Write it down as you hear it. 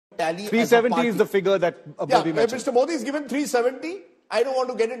tally. 370 is the figure that Modi mentioned. Mr. Modi is given 370. I don't want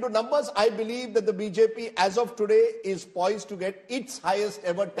to get into numbers. I believe that the BJP, as of today, is poised to get its highest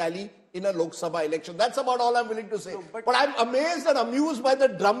ever tally in a Lok Sabha election. That's about all I'm willing to say. No, but I'm amazed and amused by the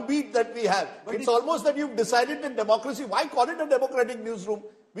drumbeat that we have. It's almost that you've decided in democracy. Why call it a democratic newsroom?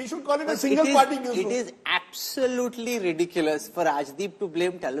 We should call it a single-party newsroom. It is absolutely ridiculous for Rajdeep to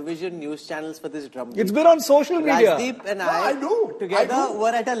blame television news channels for this drumbeat. It's been on social media. Rajdeep and I together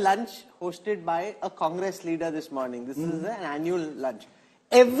were at a lunch hosted by a Congress leader this morning. This is an annual lunch.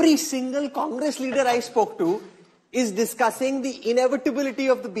 Every single Congress leader I spoke to is discussing the inevitability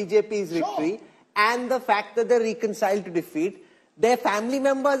of the BJP's victory and the fact that they're reconciled to defeat. Their family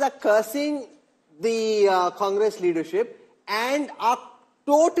members are cursing the Congress leadership and are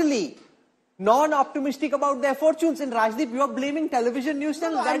totally non-optimistic about their fortunes. And Rajdeep, you are blaming television news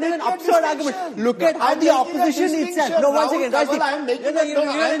channels. That is an absurd argument. Look at how the opposition itself. No, once again, Rajdeep, I'm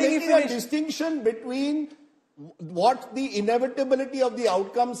making a distinction between what the inevitability of the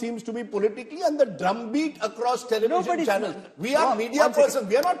outcome seems to be politically and the drumbeat across television channels. We are media persons.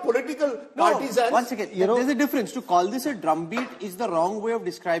 We are not political partisans. Once again, there's a difference. To call this a drumbeat is the wrong way of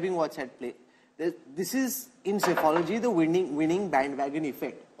describing what's at play. This is, in psephology, the winning bandwagon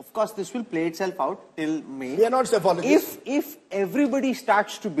effect. Of course, this will play itself out till May. We are not psephologists. If everybody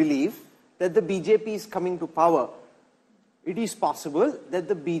starts to believe that the BJP is coming to power, it is possible that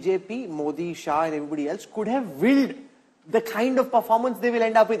the BJP, Modi, Shah and everybody else could have willed the kind of performance they will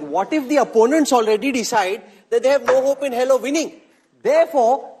end up with. What if the opponents already decide that they have no hope in hell of winning?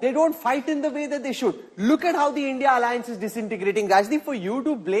 Therefore, they don't fight in the way that they should. Look at how the India alliance is disintegrating. Rajdeep, for you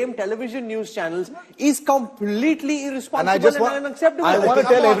to blame television news channels is completely irresponsible and unacceptable. I want to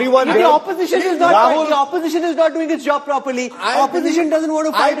tell everyone the opposition is not doing its job properly. Opposition doesn't want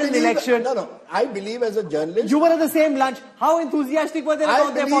to fight in the election. I believe as a journalist. You were at the same lunch. How enthusiastic were they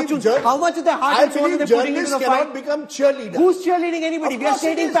about their fortunes? How much of their heart and soul are they putting into the fight? Cannot become cheerleaders. Who's cheerleading anybody? We are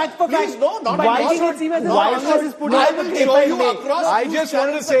stating fact for fact. No, not why should it seem as though Congress is putting up a paper? I just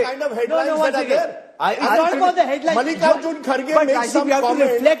want to say, kind of headlines that are there. It's not about the headlines. Mallikarjun Kharge makes some comment. But you have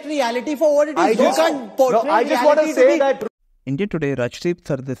to reflect reality for what it is. You can't portray I just want to say that India Today, Rajdeep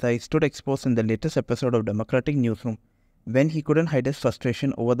Sardesai stood exposed in the latest episode of Democratic Newsroom when he couldn't hide his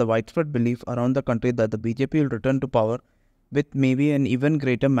frustration over the widespread belief around the country that the BJP will return to power with maybe an even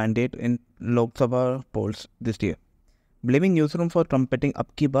greater mandate in Lok Sabha polls this year. Blaming Newsroom for trumpeting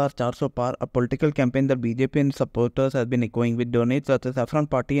Ab Ki Baar 400 Par, a political campaign that BJP and supporters have been echoing with donates such as Saffron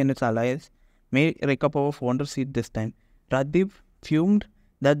Party and its allies may rake up over 400 seats this time. Rajdeep fumed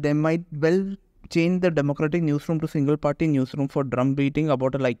that they might well change the Democratic Newsroom to single-party newsroom for drum beating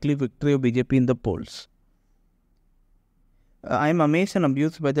about a likely victory of BJP in the polls. I am amazed and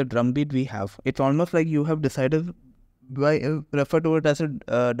amused by the drumbeat we have. It's almost like you have decided refer to it as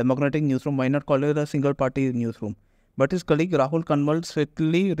a Democratic Newsroom. Why not call it a single-party newsroom? But his colleague Rahul Kanwal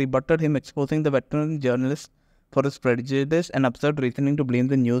swiftly rebutted him, exposing the veteran journalist for his prejudice and absurd reasoning to blame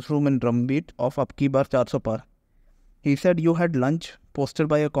the newsroom and drumbeat of Ab Ki Baar 400 Par. He said, "You had lunch posted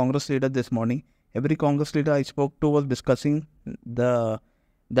by a Congress leader this morning. Every Congress leader I spoke to was discussing that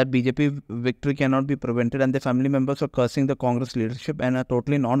BJP victory cannot be prevented, and their family members are cursing the Congress leadership and are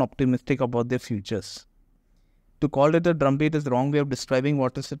totally non-optimistic about their futures. To call it a drumbeat is the wrong way of describing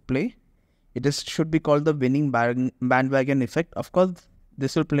what is at play. It should be called the winning bandwagon effect. Of course,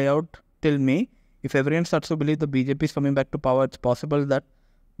 this will play out till May. If everyone starts to believe the BJP is coming back to power, it's possible that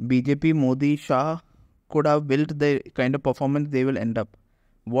BJP, Modi, Shah could have built the kind of performance they will end up.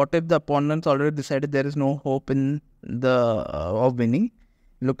 What if the opponents already decided there is no hope in of winning?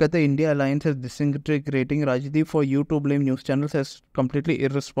 Look at the India alliance as disintegrating. Rajdeep, for you to blame news channels as completely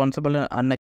irresponsible and unacceptable.